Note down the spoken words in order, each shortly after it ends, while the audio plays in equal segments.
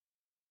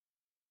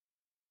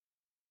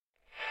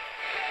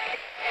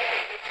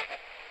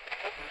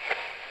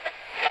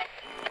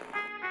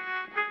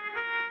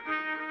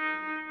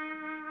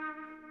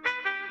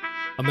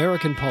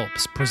American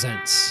Pulps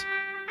presents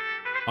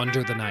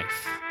Under the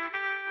Knife,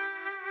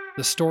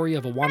 the story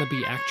of a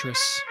wannabe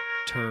actress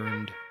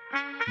turned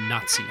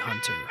Nazi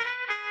hunter.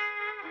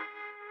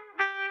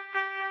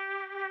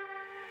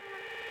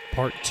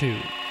 Part 2.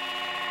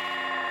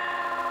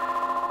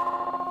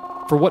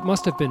 For what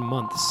must have been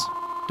months,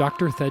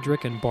 Dr.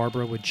 Thedrick and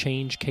Barbara would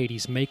change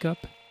Katie's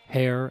makeup,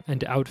 hair,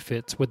 and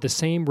outfits with the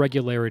same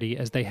regularity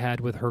as they had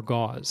with her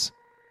gauze.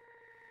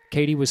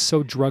 Katie was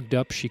so drugged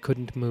up she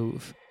couldn't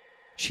move.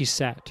 She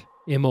sat,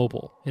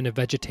 immobile, in a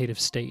vegetative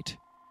state,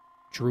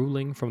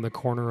 drooling from the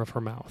corner of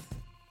her mouth.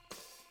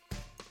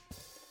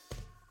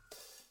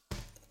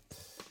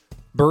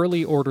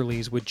 Burly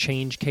orderlies would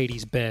change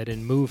Katie's bed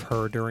and move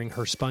her during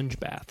her sponge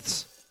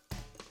baths.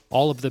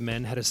 All of the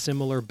men had a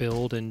similar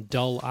build and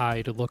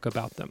dull-eyed look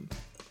about them.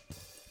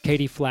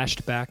 Katie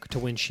flashed back to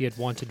when she had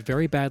wanted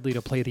very badly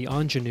to play the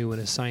ingenue in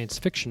a science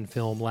fiction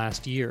film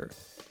last year.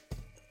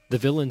 The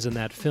villains in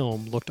that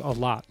film looked a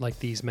lot like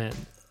these men.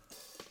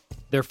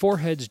 Their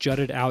foreheads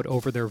jutted out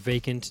over their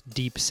vacant,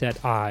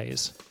 deep-set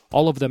eyes.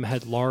 All of them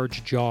had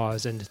large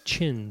jaws and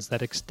chins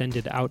that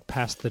extended out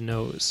past the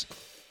nose.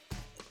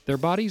 Their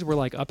bodies were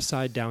like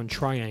upside-down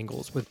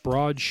triangles with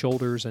broad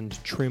shoulders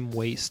and trim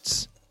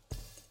waists.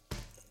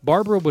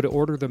 Barbara would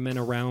order the men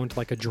around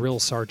like a drill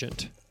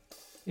sergeant.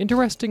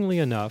 Interestingly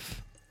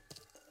enough,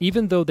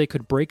 even though they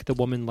could break the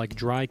woman like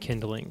dry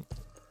kindling,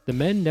 the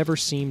men never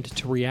seemed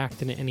to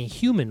react in any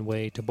human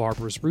way to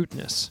Barbara's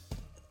rudeness.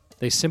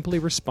 They simply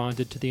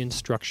responded to the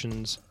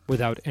instructions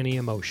without any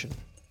emotion.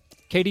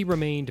 Katie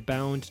remained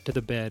bound to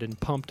the bed and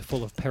pumped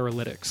full of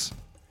paralytics.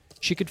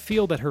 She could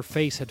feel that her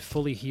face had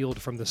fully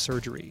healed from the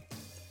surgery.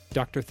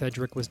 Dr.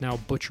 Thedrick was now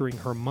butchering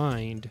her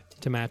mind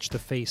to match the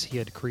face he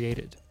had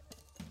created.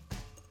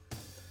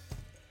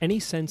 Any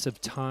sense of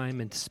time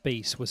and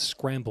space was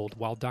scrambled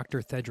while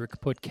Dr.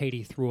 Thedrick put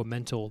Katie through a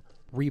mental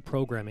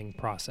reprogramming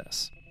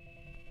process.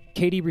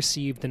 Katie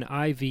received an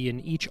IV in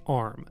each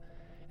arm,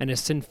 and a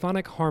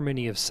symphonic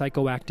harmony of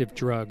psychoactive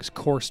drugs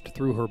coursed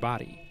through her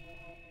body.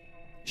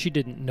 She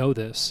didn't know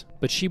this,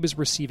 but she was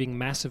receiving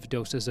massive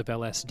doses of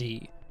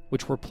LSD,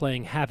 which were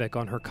playing havoc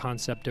on her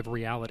concept of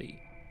reality.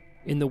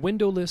 In the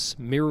windowless,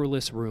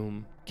 mirrorless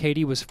room,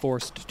 Katie was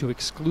forced to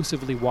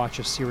exclusively watch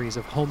a series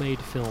of homemade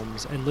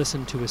films and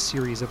listen to a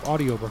series of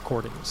audio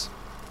recordings.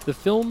 The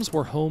films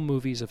were home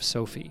movies of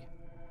Sophie.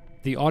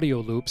 The audio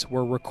loops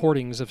were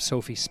recordings of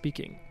Sophie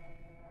speaking.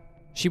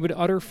 She would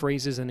utter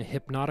phrases in a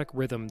hypnotic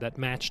rhythm that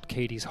matched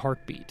Katie's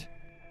heartbeat.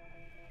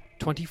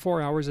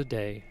 24 hours a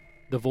day,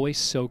 the voice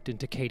soaked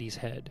into Katie's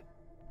head.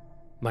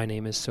 My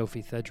name is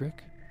Sophie Thedrick.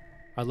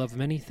 I love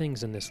many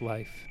things in this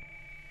life.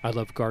 I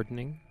love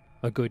gardening,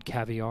 a good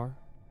caviar,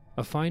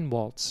 a fine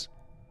waltz,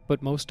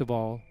 but most of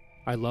all,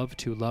 I love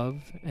to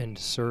love and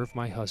serve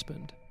my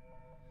husband.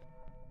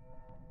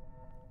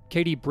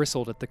 Katie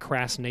bristled at the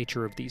crass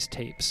nature of these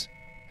tapes.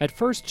 At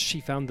first, she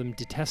found them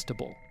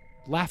detestable,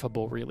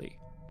 laughable really.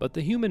 But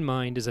the human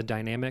mind is a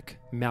dynamic,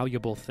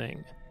 malleable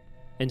thing,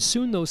 and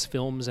soon those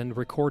films and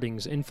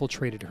recordings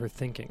infiltrated her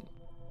thinking.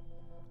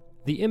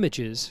 The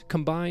images,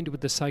 combined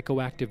with the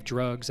psychoactive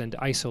drugs and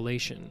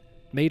isolation,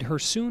 made her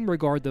soon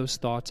regard those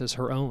thoughts as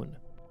her own.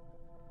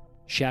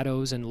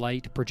 Shadows and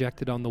light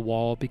projected on the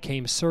wall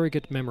became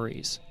surrogate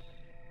memories.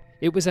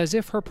 It was as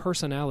if her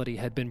personality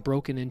had been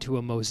broken into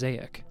a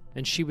mosaic,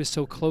 and she was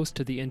so close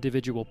to the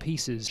individual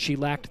pieces she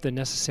lacked the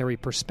necessary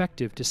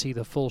perspective to see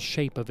the full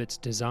shape of its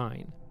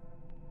design.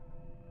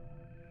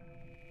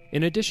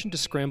 In addition to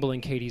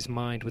scrambling Katie's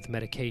mind with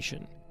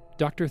medication,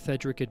 Dr.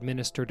 Thedrick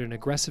administered an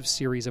aggressive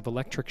series of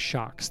electric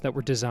shocks that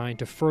were designed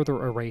to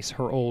further erase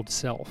her old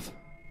self.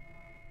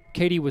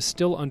 Katie was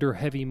still under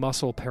heavy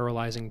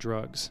muscle-paralyzing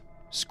drugs.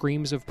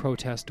 Screams of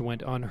protest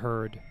went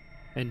unheard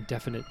and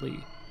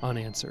definitely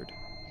unanswered.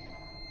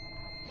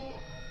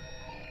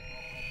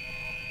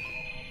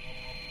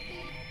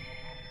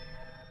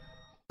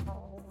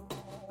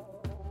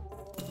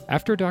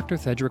 After Dr.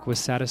 Thedrick was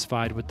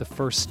satisfied with the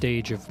first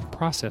stage of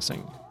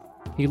processing,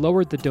 he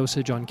lowered the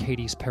dosage on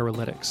Katie's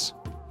paralytics.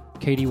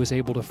 Katie was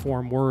able to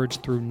form words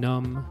through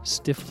numb,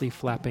 stiffly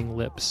flapping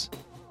lips.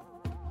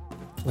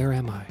 Where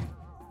am I?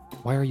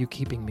 Why are you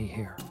keeping me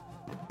here?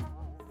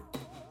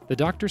 The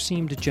doctor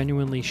seemed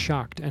genuinely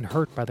shocked and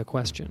hurt by the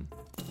question.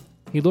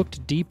 He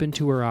looked deep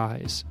into her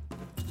eyes.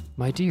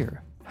 My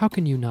dear, how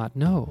can you not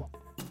know?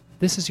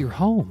 This is your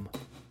home.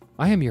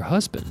 I am your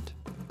husband.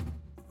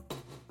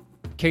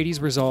 Katie's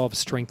resolve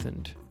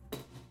strengthened.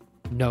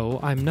 No,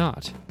 I'm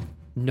not.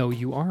 No,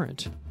 you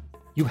aren't.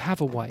 You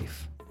have a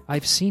wife.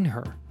 I've seen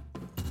her.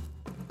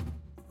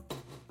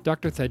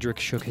 Dr. Thedrick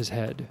shook his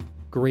head,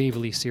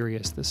 gravely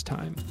serious this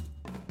time.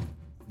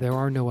 There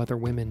are no other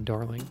women,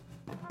 darling.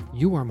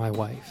 You are my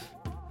wife.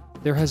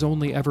 There has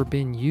only ever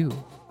been you,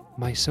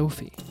 my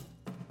Sophie.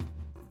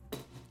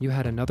 You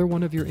had another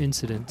one of your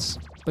incidents,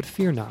 but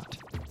fear not.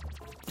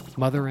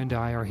 Mother and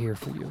I are here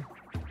for you.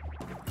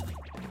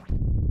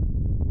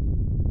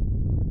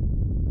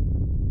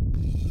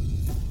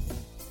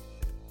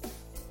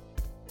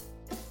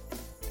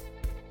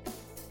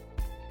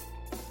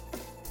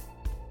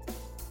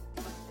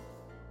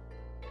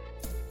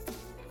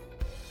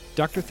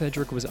 Dr.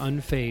 Thedrick was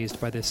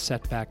unfazed by this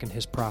setback in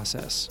his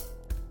process.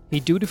 He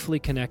dutifully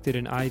connected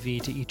an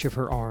IV to each of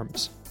her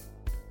arms.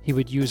 He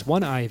would use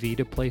one IV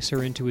to place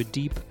her into a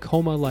deep,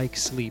 coma-like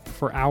sleep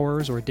for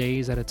hours or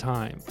days at a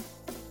time.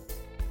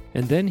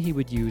 And then he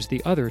would use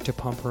the other to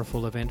pump her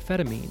full of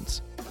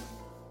amphetamines.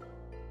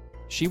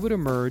 She would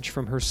emerge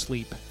from her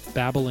sleep,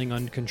 babbling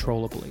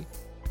uncontrollably.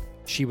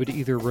 She would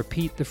either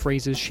repeat the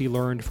phrases she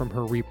learned from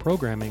her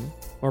reprogramming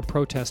or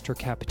protest her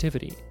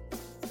captivity.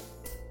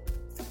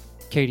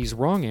 Katie's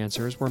wrong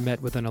answers were met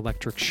with an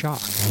electric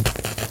shock.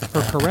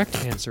 Her correct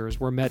answers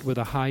were met with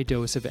a high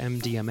dose of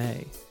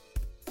MDMA.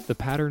 The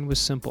pattern was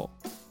simple.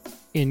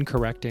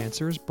 Incorrect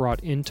answers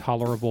brought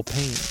intolerable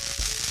pain,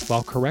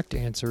 while correct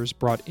answers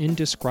brought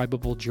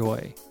indescribable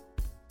joy.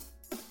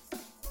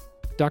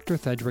 Dr.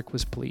 Thedrick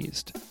was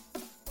pleased.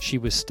 She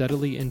was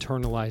steadily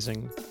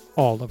internalizing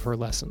all of her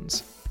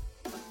lessons.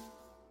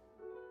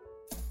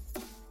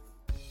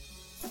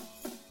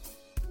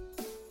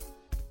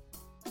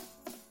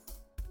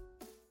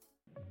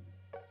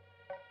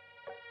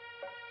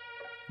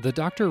 The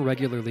doctor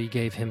regularly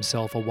gave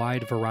himself a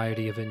wide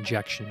variety of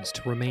injections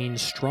to remain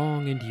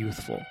strong and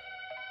youthful.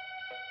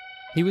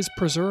 He was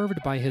preserved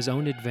by his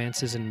own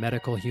advances in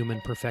medical human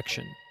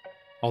perfection.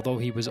 Although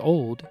he was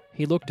old,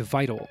 he looked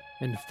vital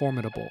and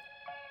formidable.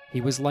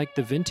 He was like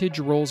the vintage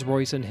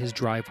Rolls-Royce in his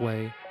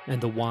driveway and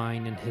the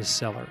wine in his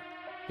cellar.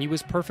 He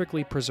was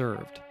perfectly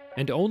preserved,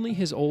 and only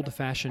his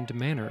old-fashioned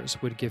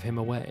manners would give him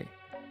away.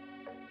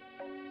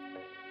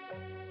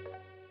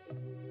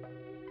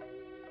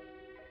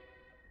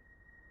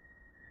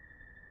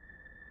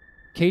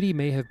 Katie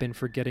may have been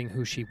forgetting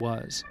who she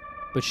was,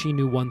 but she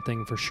knew one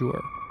thing for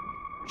sure.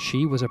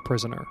 She was a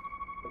prisoner,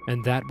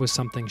 and that was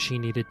something she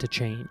needed to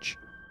change.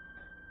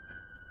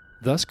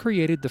 Thus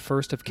created the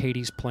first of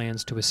Katie's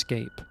plans to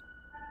escape.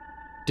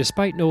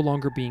 Despite no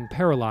longer being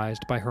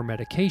paralyzed by her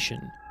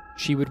medication,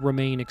 she would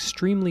remain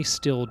extremely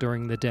still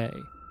during the day.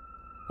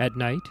 At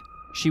night,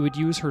 she would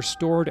use her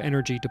stored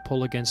energy to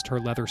pull against her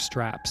leather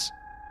straps.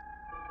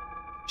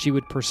 She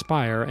would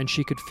perspire, and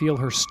she could feel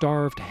her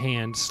starved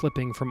hand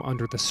slipping from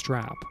under the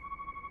strap.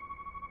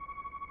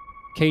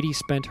 Katie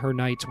spent her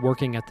nights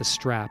working at the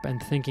strap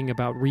and thinking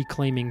about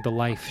reclaiming the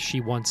life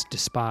she once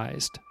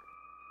despised.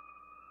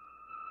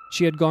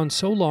 She had gone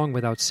so long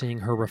without seeing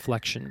her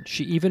reflection,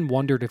 she even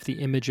wondered if the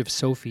image of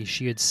Sophie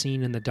she had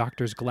seen in the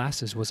doctor's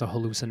glasses was a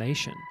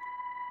hallucination.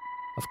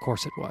 Of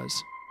course it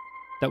was.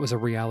 That was a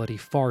reality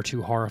far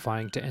too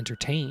horrifying to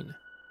entertain.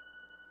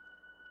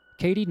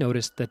 Katie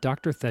noticed that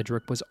Dr.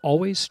 Thedrick was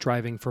always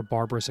striving for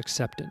Barbara's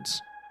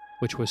acceptance,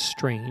 which was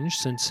strange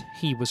since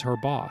he was her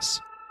boss.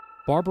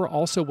 Barbara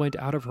also went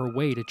out of her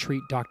way to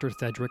treat Dr.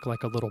 Thedrick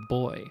like a little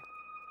boy.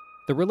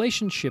 The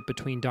relationship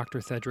between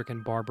Dr. Thedrick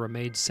and Barbara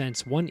made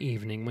sense one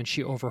evening when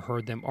she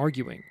overheard them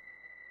arguing.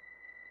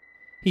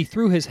 He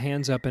threw his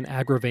hands up in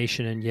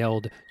aggravation and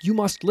yelled, "You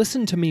must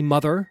listen to me,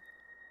 mother!"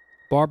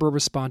 Barbara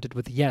responded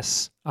with,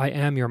 "Yes, I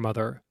am your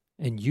mother,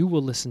 and you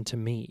will listen to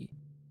me."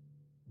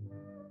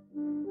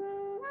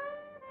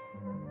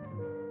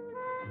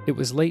 It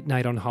was late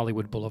night on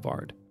Hollywood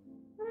Boulevard.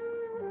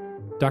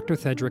 Dr.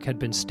 Thedrick had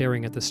been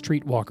staring at the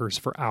streetwalkers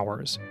for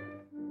hours.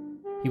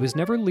 He was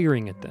never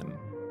leering at them.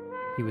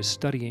 He was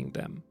studying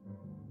them.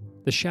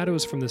 The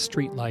shadows from the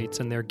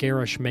streetlights and their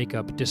garish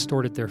makeup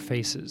distorted their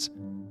faces,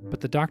 but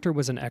the doctor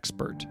was an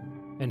expert,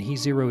 and he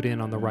zeroed in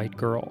on the right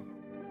girl.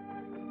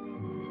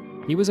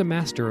 He was a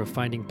master of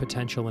finding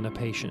potential in a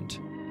patient,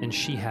 and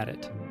she had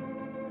it.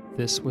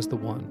 This was the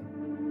one.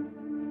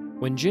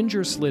 When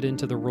Ginger slid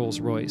into the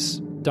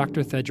Rolls-Royce,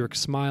 Dr. Thedrick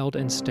smiled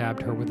and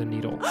stabbed her with a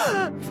needle,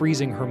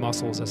 freezing her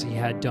muscles as he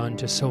had done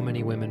to so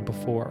many women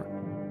before.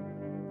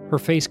 Her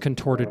face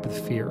contorted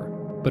with fear,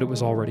 but it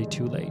was already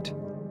too late.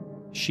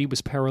 She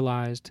was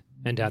paralyzed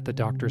and at the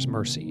doctor's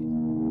mercy.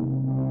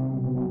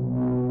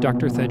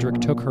 Dr. Thedrick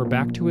took her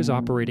back to his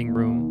operating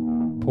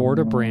room, poured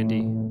a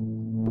brandy,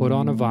 put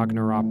on a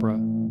Wagner opera,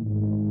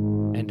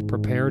 and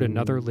prepared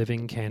another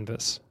living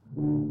canvas.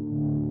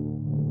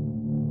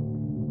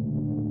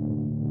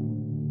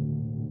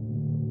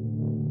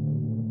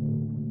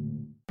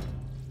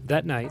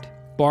 That night,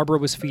 Barbara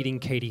was feeding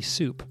Katie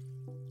soup.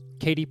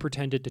 Katie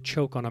pretended to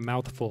choke on a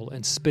mouthful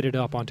and spit it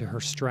up onto her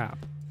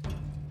strap.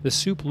 The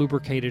soup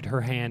lubricated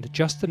her hand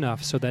just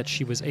enough so that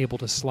she was able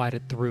to slide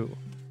it through.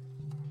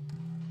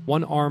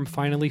 One arm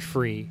finally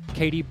free,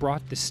 Katie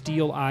brought the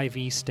steel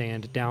IV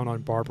stand down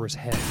on Barbara's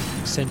head,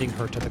 sending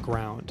her to the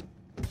ground.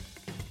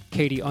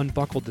 Katie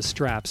unbuckled the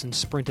straps and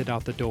sprinted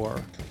out the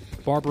door.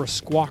 Barbara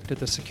squawked at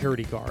the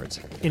security guards.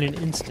 In an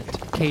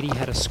instant, Katie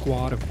had a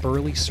squad of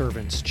burly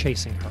servants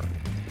chasing her.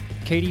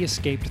 Katie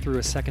escaped through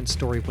a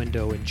second-story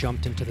window and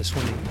jumped into the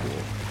swimming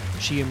pool.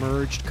 She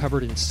emerged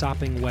covered in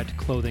sopping wet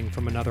clothing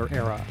from another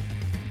era.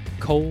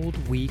 Cold,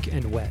 weak,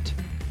 and wet,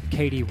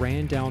 Katie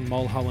ran down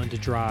Mulholland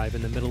Drive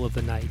in the middle of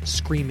the night,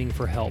 screaming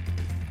for help.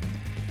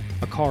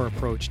 A car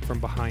approached from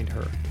behind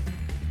her.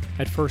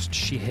 At first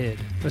she hid,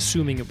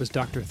 assuming it was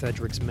Dr.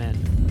 Thedrick's men.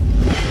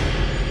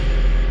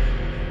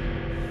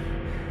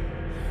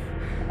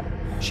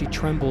 She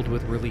trembled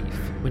with relief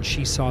when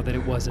she saw that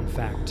it was, in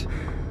fact,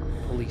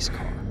 a police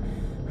car.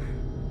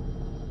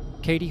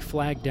 Katie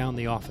flagged down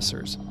the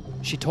officers.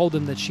 She told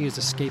them that she is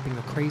escaping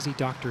a crazy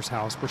doctor's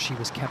house where she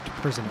was kept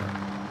prisoner.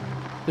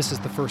 This is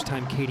the first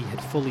time Katie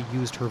had fully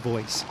used her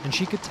voice, and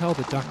she could tell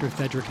that Dr.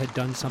 Thedrick had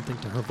done something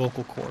to her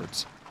vocal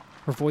cords.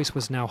 Her voice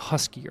was now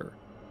huskier,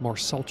 more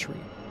sultry.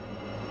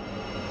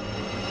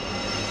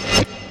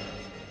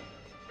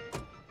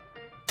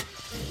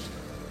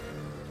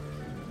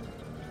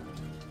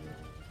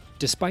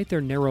 Despite their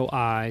narrow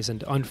eyes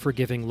and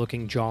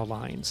unforgiving-looking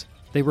jawlines,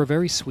 they were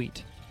very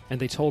sweet, and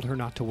they told her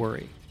not to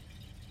worry.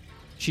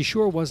 She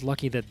sure was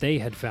lucky that they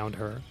had found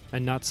her,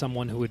 and not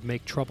someone who would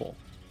make trouble.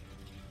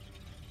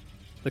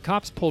 The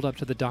cops pulled up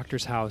to the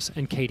doctor's house,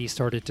 and Katie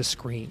started to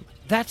scream.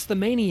 "That's the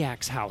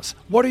maniac's house!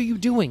 What are you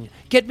doing?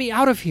 Get me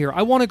out of here!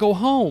 I want to go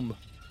home!"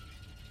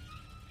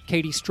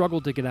 Katie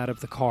struggled to get out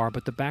of the car,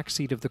 but the back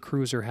seat of the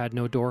cruiser had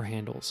no door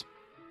handles.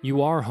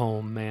 "You are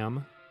home,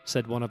 ma'am,"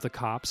 said one of the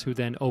cops, who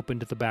then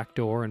opened the back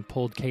door and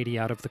pulled Katie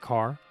out of the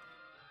car.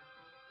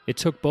 It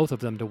took both of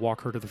them to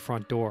walk her to the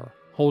front door,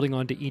 holding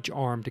onto each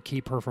arm to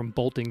keep her from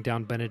bolting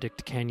down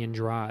Benedict Canyon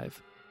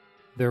Drive.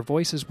 Their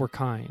voices were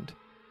kind,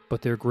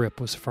 but their grip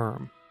was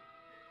firm.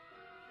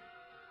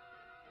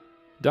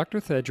 Dr.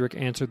 Thedrick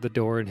answered the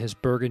door in his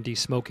burgundy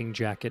smoking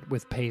jacket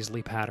with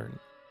paisley pattern.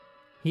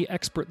 He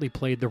expertly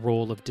played the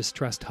role of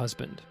distressed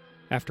husband.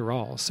 After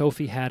all,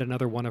 Sophie had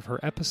another one of her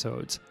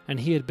episodes, and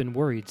he had been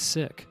worried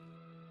sick.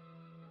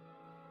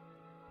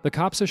 The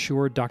cops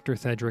assured Dr.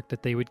 Thedrick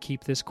that they would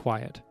keep this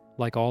quiet,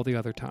 like all the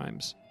other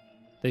times.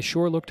 They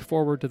sure looked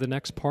forward to the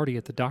next party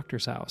at the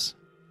doctor's house.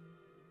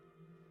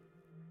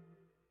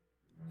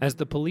 As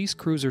the police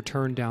cruiser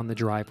turned down the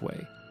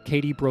driveway,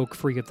 Katie broke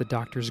free of the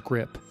doctor's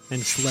grip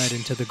and fled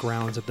into the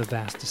grounds of the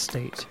vast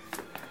estate.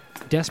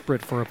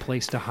 Desperate for a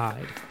place to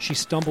hide, she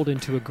stumbled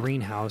into a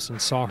greenhouse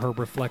and saw her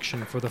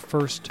reflection for the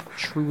first,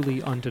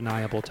 truly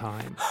undeniable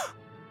time.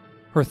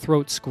 Her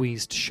throat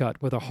squeezed shut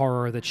with a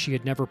horror that she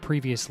had never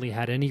previously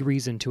had any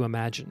reason to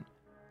imagine.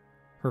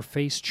 Her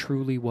face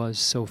truly was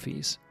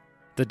Sophie's.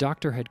 The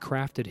doctor had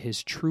crafted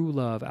his true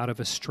love out of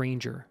a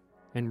stranger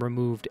and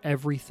removed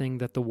everything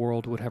that the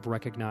world would have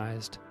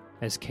recognized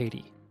as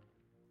Katie.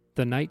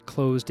 The night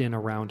closed in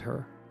around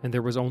her, and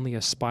there was only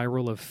a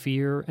spiral of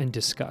fear and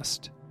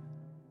disgust.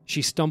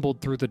 She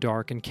stumbled through the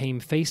dark and came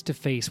face to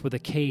face with a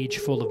cage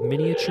full of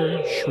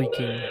miniature,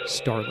 shrieking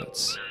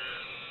starlets.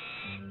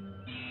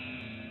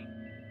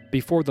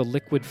 Before the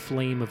liquid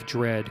flame of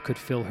dread could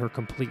fill her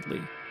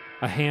completely,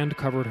 a hand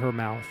covered her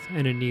mouth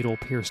and a needle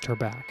pierced her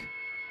back.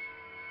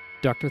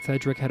 Dr.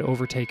 Thedrick had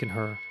overtaken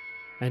her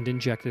and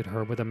injected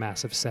her with a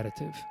massive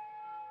sedative.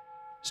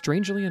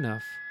 Strangely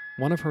enough,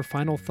 one of her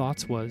final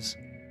thoughts was,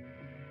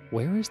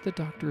 "Where is the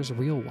doctor's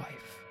real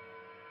wife?"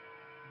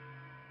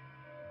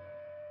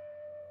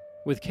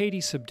 With Katie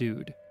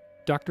subdued,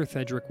 Dr.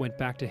 Thedrick went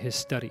back to his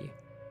study,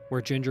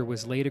 where Ginger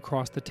was laid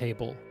across the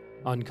table,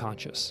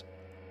 unconscious.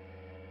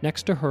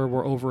 Next to her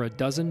were over a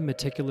dozen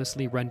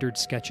meticulously rendered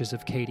sketches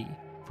of Katie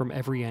from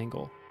every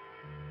angle,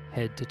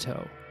 head to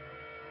toe.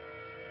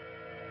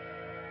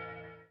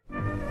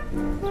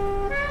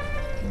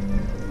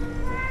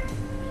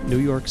 New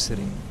York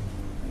City.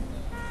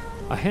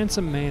 A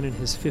handsome man in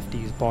his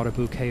 50s bought a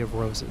bouquet of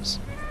roses.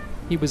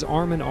 He was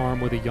arm in arm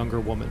with a younger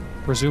woman,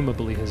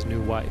 presumably his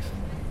new wife.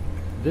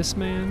 This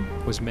man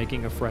was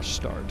making a fresh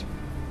start.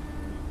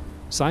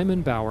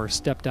 Simon Bauer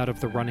stepped out of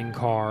the running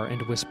car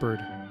and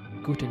whispered,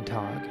 "Guten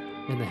Tag,"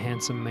 in the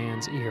handsome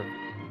man's ear.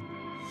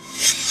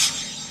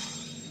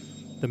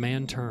 The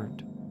man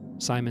turned.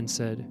 Simon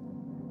said,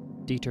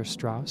 "Dieter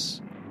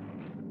Strauss?"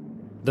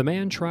 The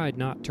man tried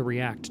not to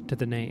react to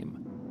the name.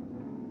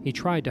 He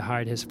tried to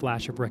hide his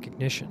flash of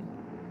recognition,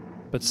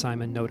 but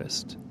Simon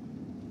noticed.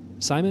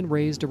 Simon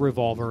raised a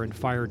revolver and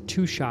fired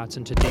 2 shots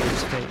into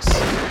Dieter's face.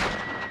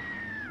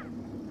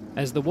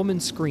 As the woman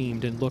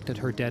screamed and looked at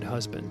her dead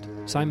husband,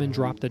 Simon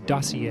dropped a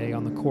dossier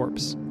on the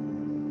corpse.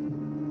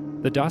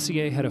 The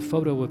dossier had a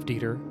photo of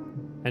Dieter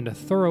and a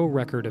thorough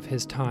record of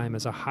his time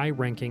as a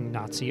high-ranking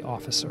Nazi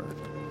officer.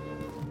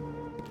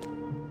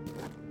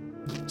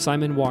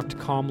 Simon walked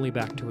calmly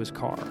back to his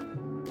car.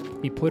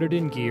 He put it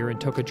in gear and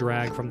took a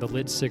drag from the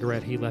lit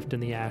cigarette he left in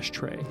the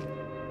ashtray.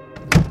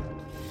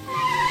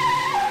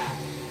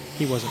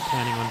 He wasn't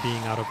planning on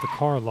being out of the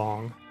car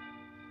long.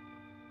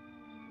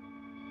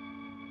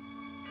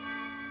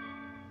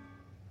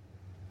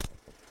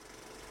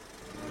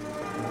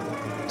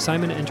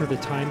 Simon entered a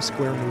Times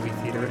Square movie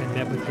theater and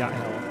met with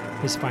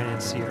Yael, his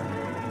financier.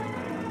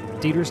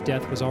 Dieter's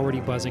death was already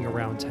buzzing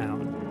around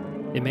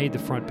town. It made the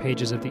front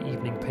pages of the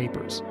evening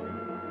papers.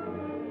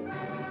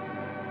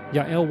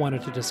 Yael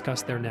wanted to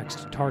discuss their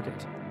next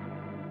target,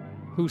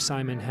 who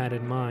Simon had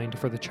in mind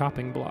for the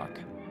chopping block.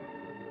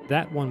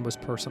 That one was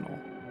personal,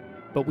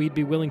 but we'd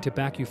be willing to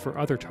back you for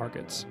other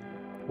targets.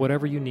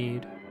 Whatever you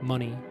need,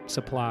 money,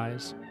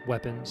 supplies,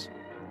 weapons,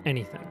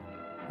 anything.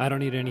 I don't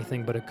need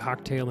anything but a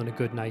cocktail and a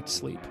good night's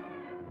sleep.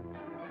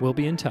 We'll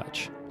be in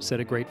touch, said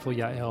a grateful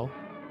Yael.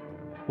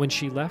 When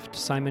she left,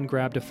 Simon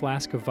grabbed a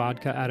flask of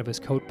vodka out of his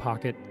coat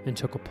pocket and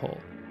took a pull.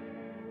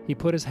 He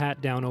put his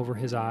hat down over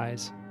his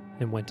eyes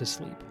and went to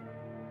sleep.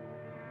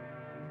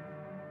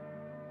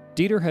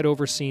 Dieter had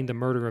overseen the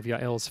murder of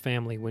Yael's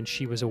family when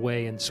she was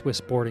away in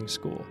Swiss boarding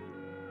school.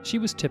 She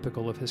was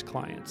typical of his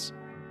clients.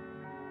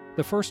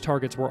 The first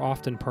targets were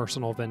often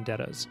personal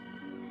vendettas,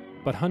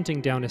 but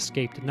hunting down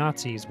escaped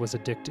Nazis was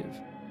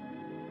addictive.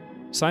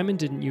 Simon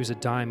didn't use a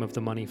dime of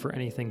the money for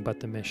anything but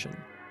the mission.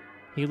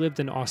 He lived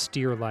an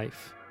austere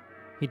life.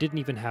 He didn't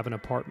even have an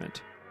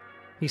apartment.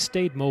 He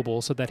stayed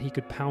mobile so that he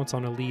could pounce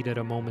on a lead at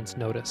a moment's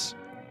notice.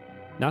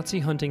 Nazi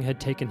hunting had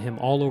taken him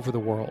all over the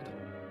world.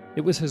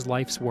 It was his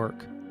life's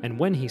work, and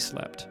when he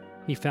slept,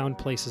 he found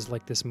places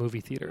like this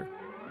movie theater.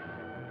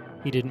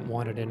 He didn't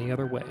want it any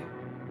other way.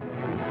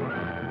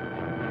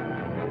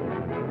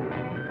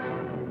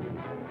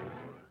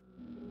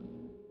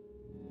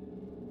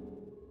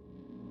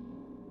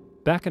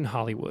 Back in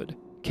Hollywood,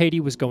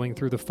 Katie was going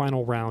through the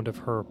final round of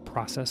her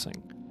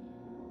processing.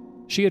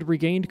 She had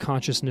regained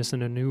consciousness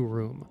in a new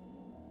room.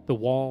 The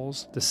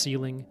walls, the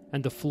ceiling,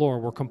 and the floor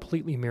were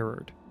completely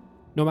mirrored.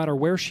 No matter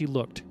where she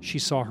looked, she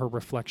saw her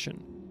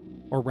reflection.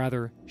 Or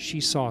rather,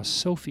 she saw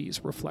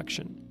Sophie's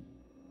reflection.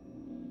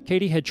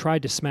 Katie had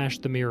tried to smash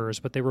the mirrors,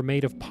 but they were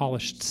made of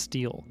polished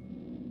steel.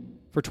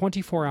 For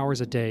 24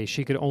 hours a day,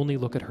 she could only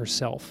look at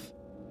herself.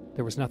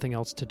 There was nothing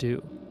else to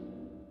do.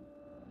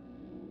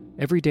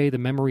 Every day, the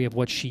memory of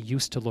what she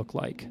used to look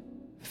like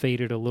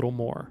faded a little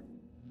more.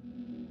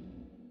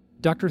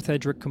 Dr.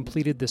 Thedrick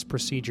completed this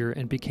procedure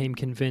and became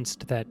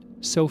convinced that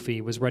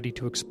Sophie was ready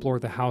to explore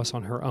the house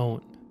on her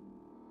own.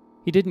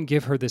 He didn't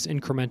give her this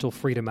incremental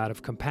freedom out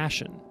of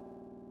compassion.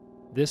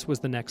 This was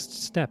the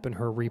next step in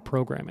her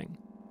reprogramming.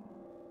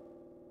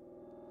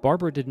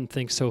 Barbara didn't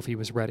think Sophie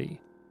was ready,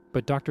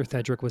 but Dr.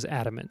 Thedrick was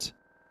adamant.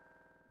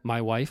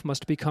 My wife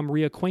must become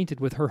reacquainted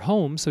with her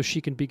home so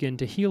she can begin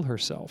to heal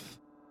herself.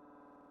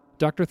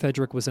 Dr.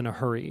 Thedrick was in a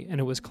hurry,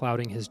 and it was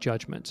clouding his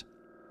judgment.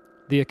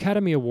 The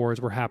Academy Awards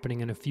were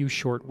happening in a few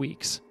short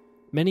weeks.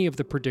 Many of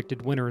the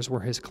predicted winners were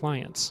his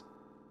clients.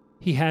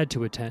 He had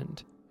to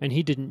attend, and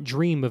he didn't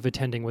dream of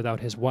attending without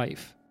his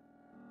wife.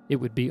 It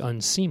would be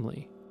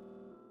unseemly.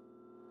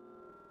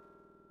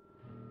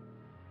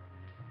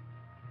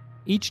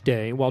 Each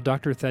day, while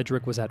Dr.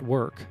 Thedrick was at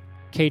work,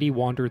 Katie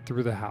wandered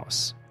through the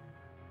house.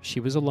 She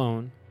was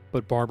alone,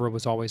 but Barbara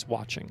was always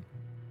watching.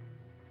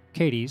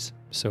 Katie's,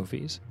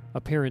 Sophie's,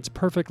 appearance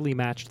perfectly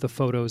matched the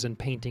photos and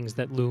paintings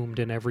that loomed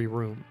in every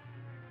room.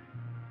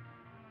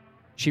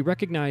 She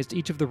recognized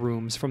each of the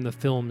rooms from the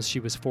films she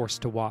was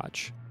forced to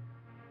watch.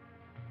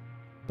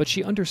 But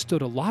she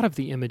understood a lot of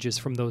the images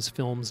from those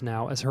films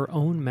now as her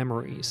own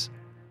memories.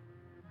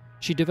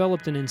 She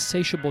developed an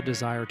insatiable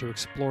desire to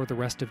explore the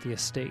rest of the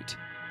estate.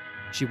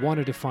 She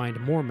wanted to find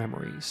more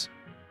memories,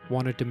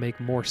 wanted to make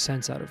more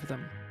sense out of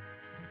them.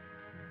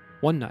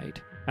 One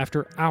night,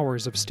 after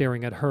hours of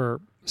staring at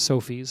her,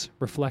 Sophie's,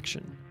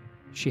 reflection,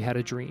 she had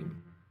a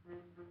dream.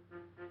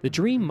 The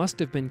dream must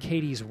have been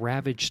Katie's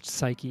ravaged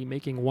psyche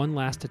making one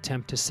last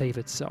attempt to save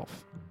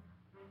itself.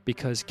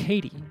 Because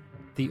Katie,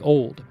 the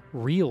old,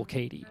 real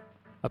Katie,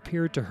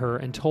 appeared to her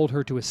and told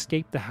her to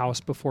escape the house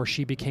before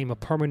she became a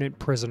permanent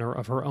prisoner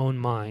of her own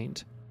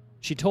mind.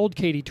 She told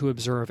Katie to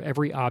observe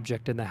every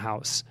object in the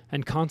house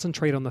and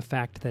concentrate on the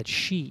fact that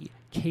she,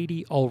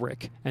 Katie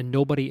Ulrich, and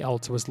nobody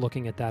else was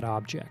looking at that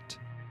object.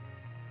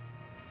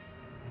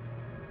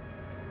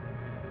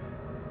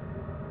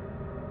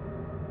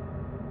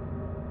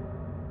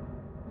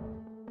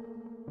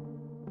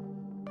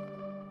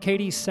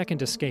 Katie's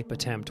second escape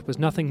attempt was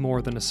nothing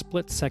more than a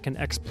split-second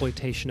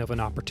exploitation of an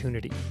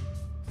opportunity.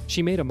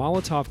 She made a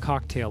Molotov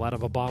cocktail out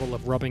of a bottle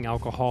of rubbing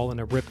alcohol in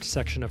a ripped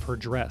section of her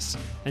dress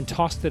and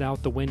tossed it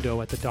out the window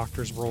at the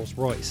doctor's Rolls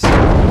Royce.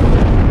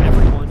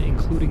 Everyone,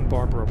 including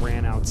Barbara,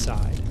 ran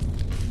outside.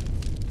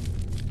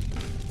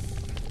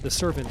 The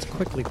servants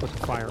quickly put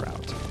the fire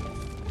out.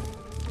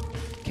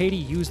 Katie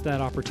used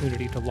that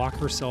opportunity to lock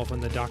herself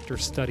in the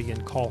doctor's study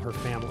and call her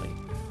family.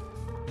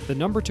 The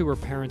number to her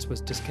parents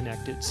was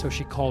disconnected, so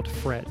she called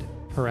Fred,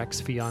 her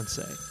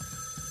ex-fiancé.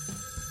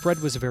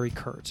 Fred was very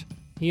curt.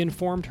 He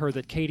informed her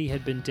that Katie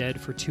had been dead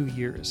for 2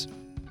 years.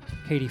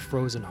 Katie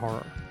froze in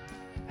horror.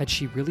 Had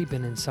she really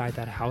been inside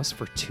that house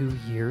for 2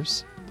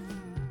 years?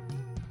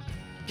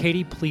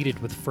 Katie pleaded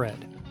with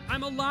Fred.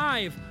 I'm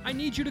alive! I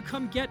need you to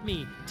come get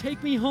me!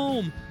 Take me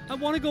home! I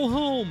want to go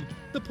home!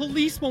 The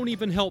police won't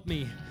even help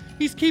me!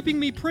 He's keeping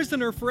me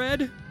prisoner,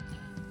 Fred!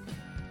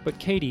 But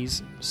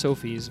Katie's,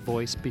 Sophie's,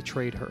 voice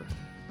betrayed her.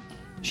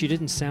 She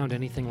didn't sound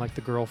anything like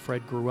the girl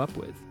Fred grew up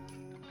with.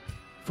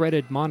 Fred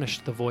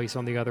admonished the voice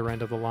on the other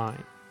end of the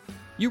line.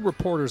 You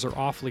reporters are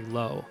awfully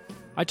low.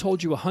 I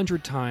told you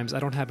 100 times I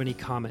don't have any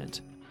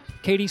comment.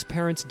 Katie's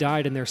parents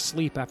died in their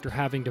sleep after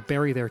having to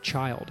bury their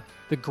child.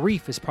 The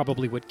grief is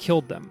probably what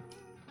killed them.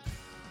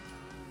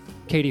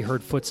 Katie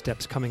heard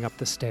footsteps coming up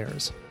the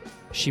stairs.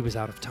 She was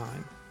out of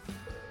time.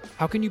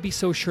 How can you be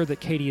so sure that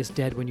Katie is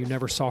dead when you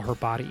never saw her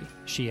body?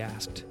 She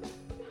asked.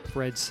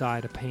 Fred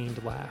sighed a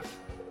pained laugh.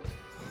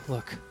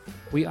 Look,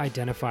 we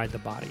identified the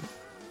body.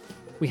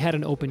 We had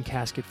an open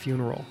casket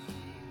funeral.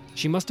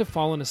 She must have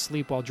fallen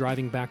asleep while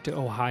driving back to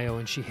Ohio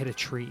and she hit a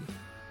tree.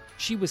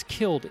 She was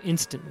killed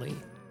instantly.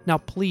 Now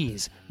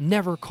please,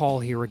 never call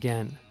here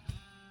again."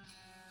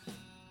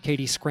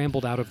 Katie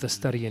scrambled out of the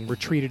study and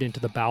retreated into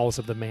the bowels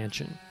of the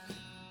mansion.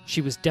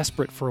 She was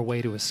desperate for a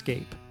way to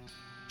escape.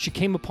 She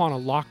came upon a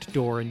locked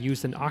door and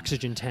used an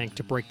oxygen tank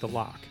to break the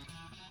lock.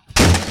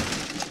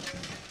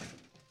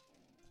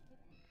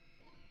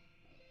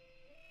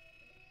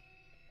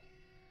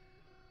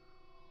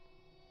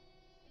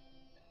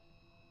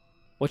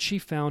 What she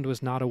found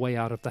was not a way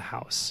out of the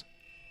house,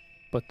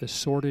 but the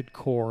sordid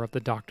core of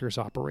the doctor's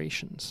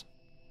operations.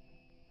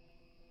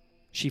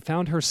 She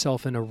found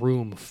herself in a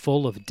room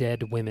full of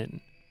dead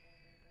women.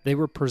 They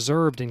were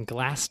preserved in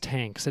glass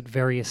tanks at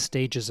various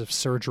stages of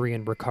surgery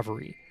and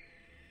recovery.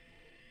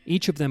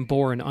 Each of them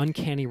bore an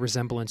uncanny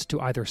resemblance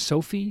to either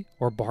Sophie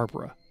or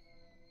Barbara.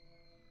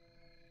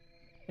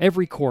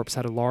 Every corpse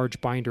had a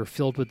large binder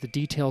filled with the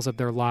details of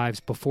their lives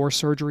before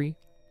surgery,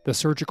 the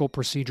surgical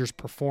procedures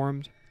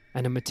performed,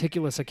 and a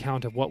meticulous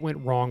account of what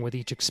went wrong with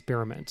each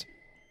experiment.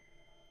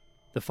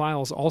 The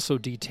files also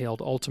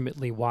detailed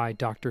ultimately why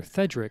Dr.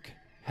 Thedrick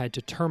had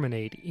to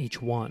terminate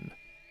each one.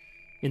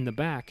 In the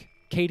back,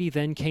 Katie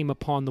then came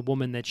upon the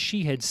woman that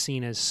she had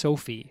seen as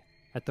Sophie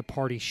at the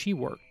party she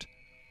worked.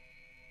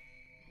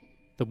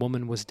 The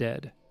woman was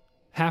dead.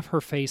 Half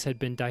her face had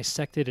been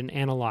dissected and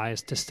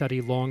analyzed to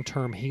study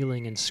long-term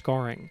healing and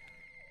scarring.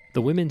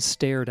 The women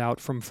stared out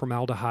from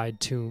formaldehyde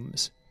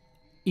tombs,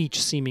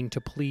 each seeming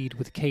to plead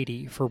with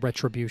Katie for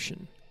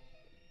retribution.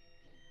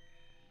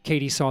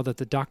 Katie saw that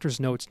the doctor's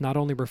notes not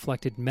only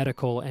reflected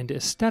medical and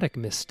aesthetic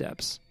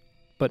missteps,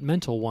 but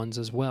mental ones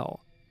as well.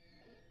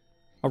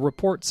 A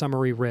report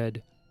summary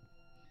read,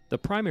 "The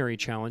primary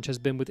challenge has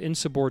been with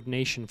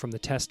insubordination from the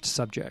test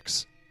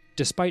subjects.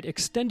 Despite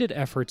extended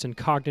efforts in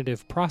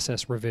cognitive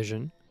process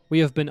revision, we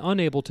have been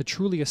unable to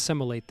truly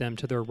assimilate them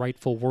to their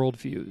rightful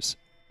worldviews."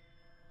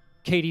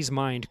 Katie's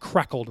mind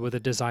crackled with a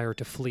desire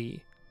to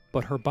flee,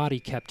 but her body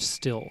kept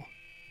still.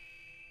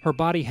 Her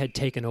body had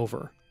taken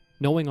over,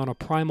 knowing on a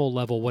primal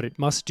level what it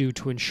must do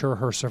to ensure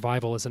her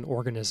survival as an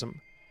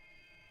organism.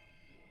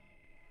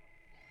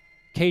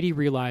 Katie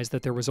realized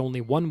that there was only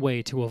one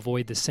way to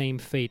avoid the same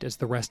fate as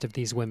the rest of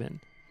these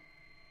women.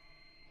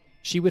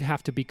 She would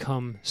have to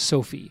become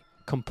Sophie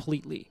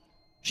completely.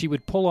 She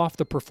would pull off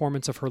the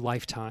performance of her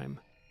lifetime,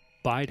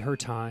 bide her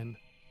time,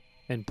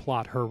 and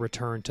plot her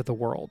return to the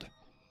world.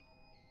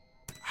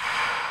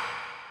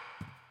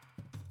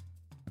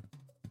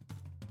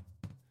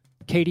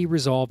 Katie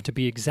resolved to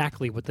be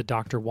exactly what the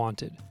doctor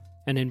wanted,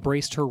 and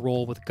embraced her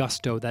role with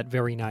gusto that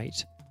very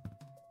night.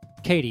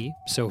 Katie,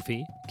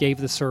 Sophie, gave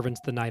the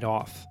servants the night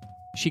off.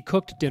 She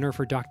cooked dinner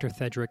for Dr.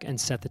 Thedrick and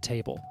set the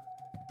table.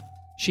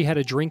 She had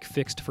a drink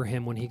fixed for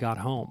him when he got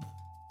home.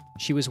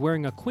 She was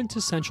wearing a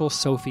quintessential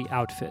Sophie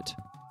outfit,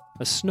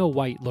 a Snow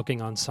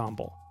White-looking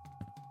ensemble.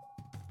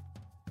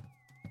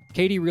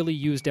 Katie really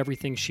used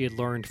everything she had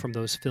learned from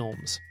those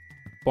films.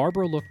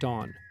 Barbara looked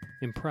on,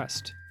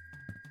 impressed.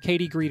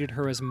 Katie greeted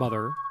her as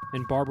mother,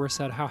 and Barbara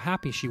said how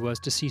happy she was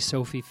to see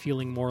Sophie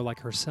feeling more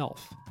like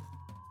herself.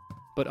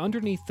 But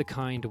underneath the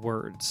kind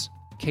words,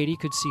 Katie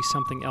could see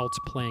something else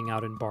playing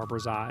out in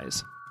Barbara's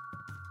eyes.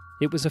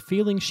 It was a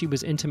feeling she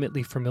was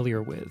intimately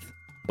familiar with,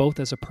 both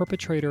as a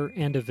perpetrator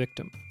and a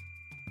victim.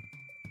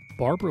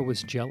 Barbara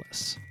was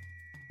jealous.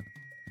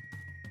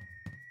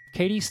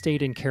 Katie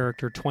stayed in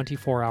character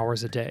 24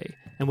 hours a day,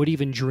 and would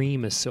even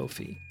dream as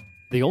Sophie.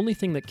 The only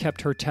thing that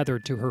kept her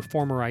tethered to her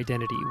former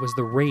identity was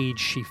the rage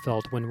she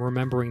felt when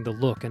remembering the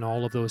look in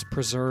all of those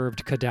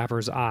preserved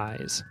cadavers'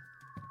 eyes.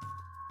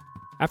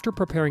 After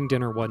preparing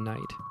dinner one night,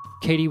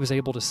 Katie was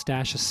able to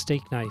stash a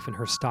steak knife in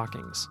her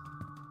stockings.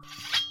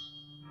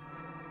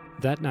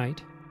 That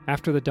night,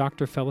 after the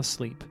doctor fell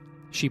asleep,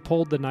 she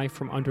pulled the knife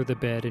from under the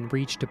bed and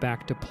reached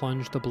back to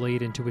plunge the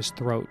blade into his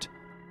throat.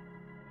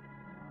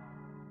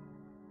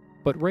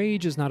 But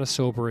rage is not a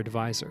sober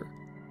advisor,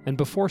 and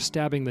before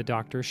stabbing the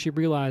doctor, she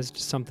realized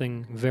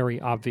something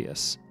very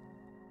obvious.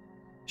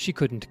 She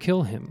couldn't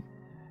kill him.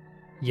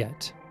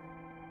 Yet.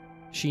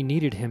 She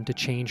needed him to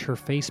change her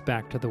face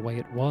back to the way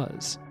it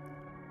was.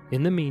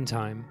 In the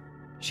meantime,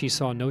 she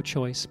saw no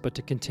choice but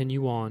to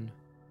continue on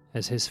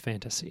as his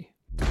fantasy.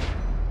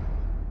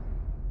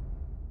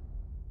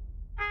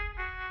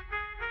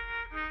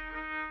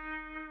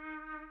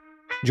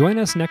 Join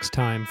us next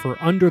time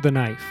for Under the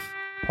Knife,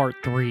 Part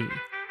 3,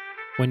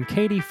 when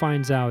Katie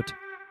finds out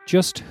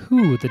just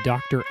who the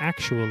doctor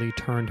actually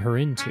turned her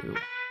into.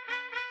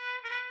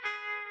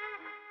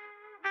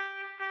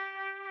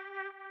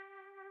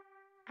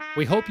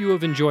 We hope you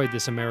have enjoyed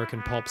this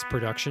American Pulps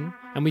production,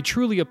 and we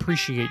truly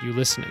appreciate you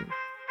listening.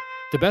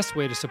 The best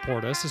way to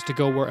support us is to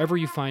go wherever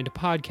you find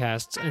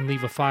podcasts and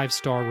leave a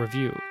 5-star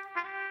review.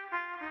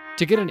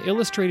 To get an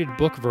illustrated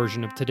book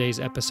version of today's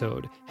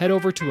episode, head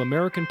over to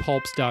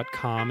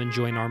AmericanPulps.com and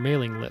join our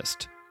mailing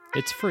list.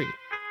 It's free.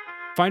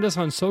 Find us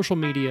on social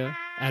media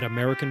at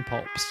American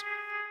Pulps.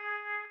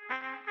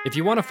 If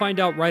you want to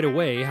find out right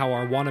away how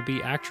our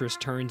wannabe actress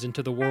turns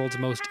into the world's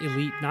most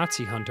elite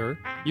Nazi hunter,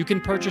 you can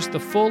purchase the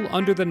full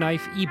Under the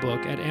Knife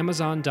ebook at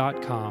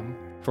Amazon.com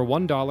for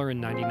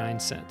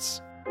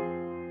 $1.99.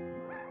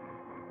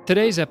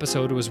 Today's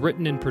episode was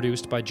written and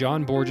produced by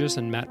John Borges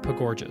and Matt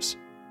Pagorges,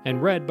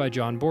 and read by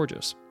John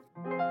Borges.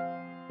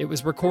 It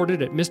was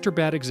recorded at Mr.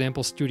 Bad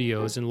Example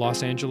Studios in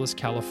Los Angeles,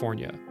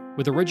 California,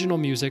 with original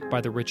music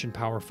by The Rich and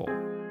Powerful.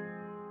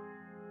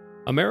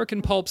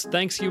 American Pulps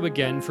thanks you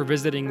again for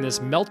visiting this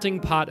melting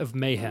pot of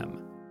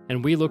mayhem,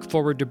 and we look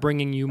forward to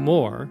bringing you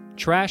more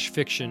trash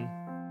fiction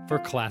for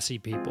classy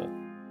people.